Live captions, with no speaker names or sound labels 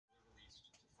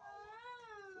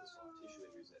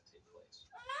joints. So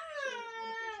when a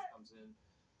patient comes in,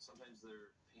 sometimes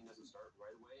their pain doesn't start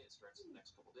right away. It starts in the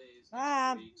next couple days, next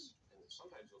couple weeks, and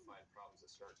sometimes you'll find problems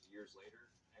that start years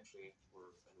later. Actually,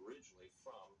 were originally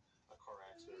from a car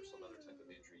accident or some other type of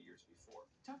injury years before.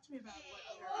 Talk to me about what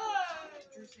are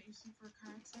injuries that you see for a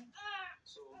car accident.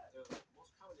 So the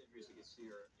most common injuries that you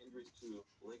see are injuries to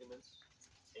ligaments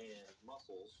and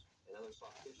muscles and other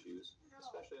soft tissues,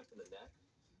 especially up in the neck.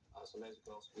 Sometimes it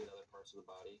can also be in other parts of the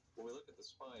body. When we look at the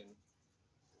spine,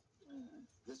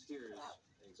 this here is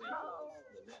an example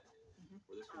of the neck,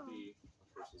 where this would be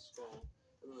a person's skull,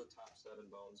 and then the top 7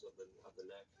 bones of the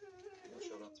neck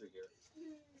shown up through here.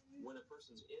 When a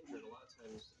person's injured, a lot of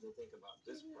times they think about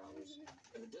disc problems,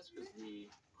 and the disc is the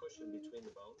cushion between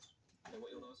the bones. And what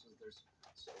you'll notice is there's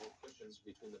several cushions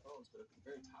between the bones, but at the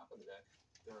very top of the neck,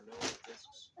 there are no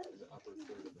discs in the upper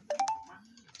third of the neck.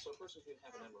 So a person can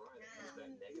have an MRI that comes back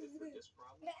negative for disc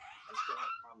problems and still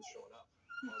have problems showing up,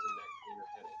 causing neck pain or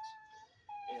headaches.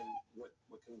 And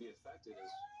what can be affected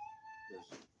is there's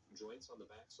joints on the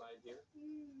back side here.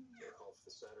 They're called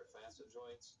facet or facet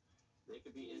joints. They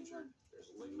could be injured. There's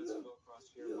ligaments that go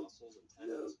across here, muscles and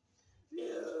tendons.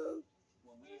 And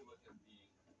when we look at the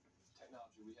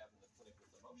technology we have in the clinic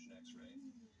with the motion x-ray,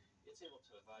 it's able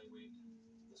to evaluate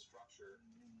the structure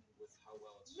with how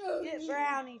well it's Get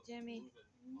Brownie, Jimmy.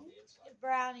 moving on the inside. Get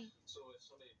Brownie. So if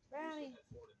somebody moves Brownie. their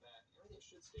head forward and back, everything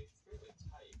should stay fairly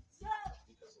tight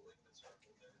because the ligaments are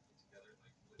holding everything together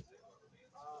like with tight rubber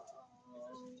bands. If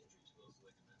there's an injury to those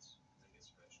ligaments, they get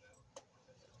stretched out.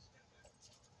 They'll snap back.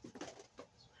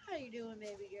 How you doing,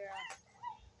 baby girl?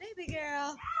 Baby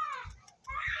girl.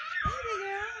 Baby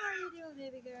girl, how you doing,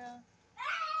 baby girl?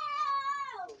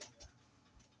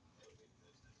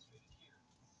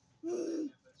 And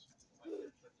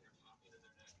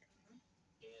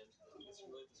it's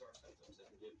really bizarre symptoms. They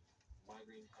can get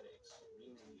migraine headaches,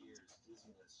 rings in the ears,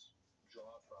 dizziness,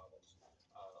 jaw problems.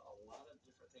 A lot of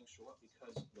different things show up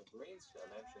because the brainstem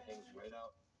actually hangs right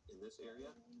out in this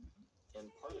area, and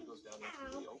part of it goes down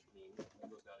into the opening and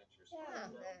goes down into your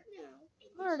spine.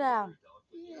 Put her down.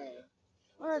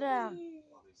 Put her down.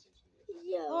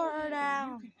 Put her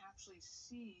down. You can actually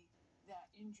see that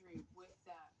injury with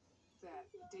that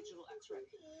digital X-ray.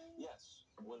 Yes,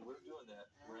 when we're doing that,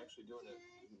 we're actually doing it,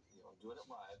 doing it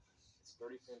live. It's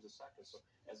 30 frames a second, so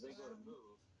as they go to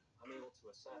move, I'm able to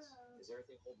assess, is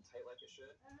everything holding tight like it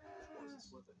should, or is it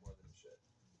slipping more than it should?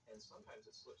 And sometimes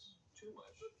it slips too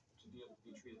much to be able to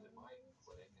be treated in my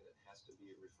clinic, and it has to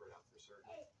be referred out for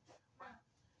surgery. Wow,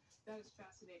 that is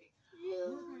fascinating.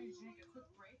 We're going to take a quick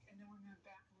break, and then we're going to come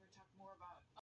back and we're going to talk more about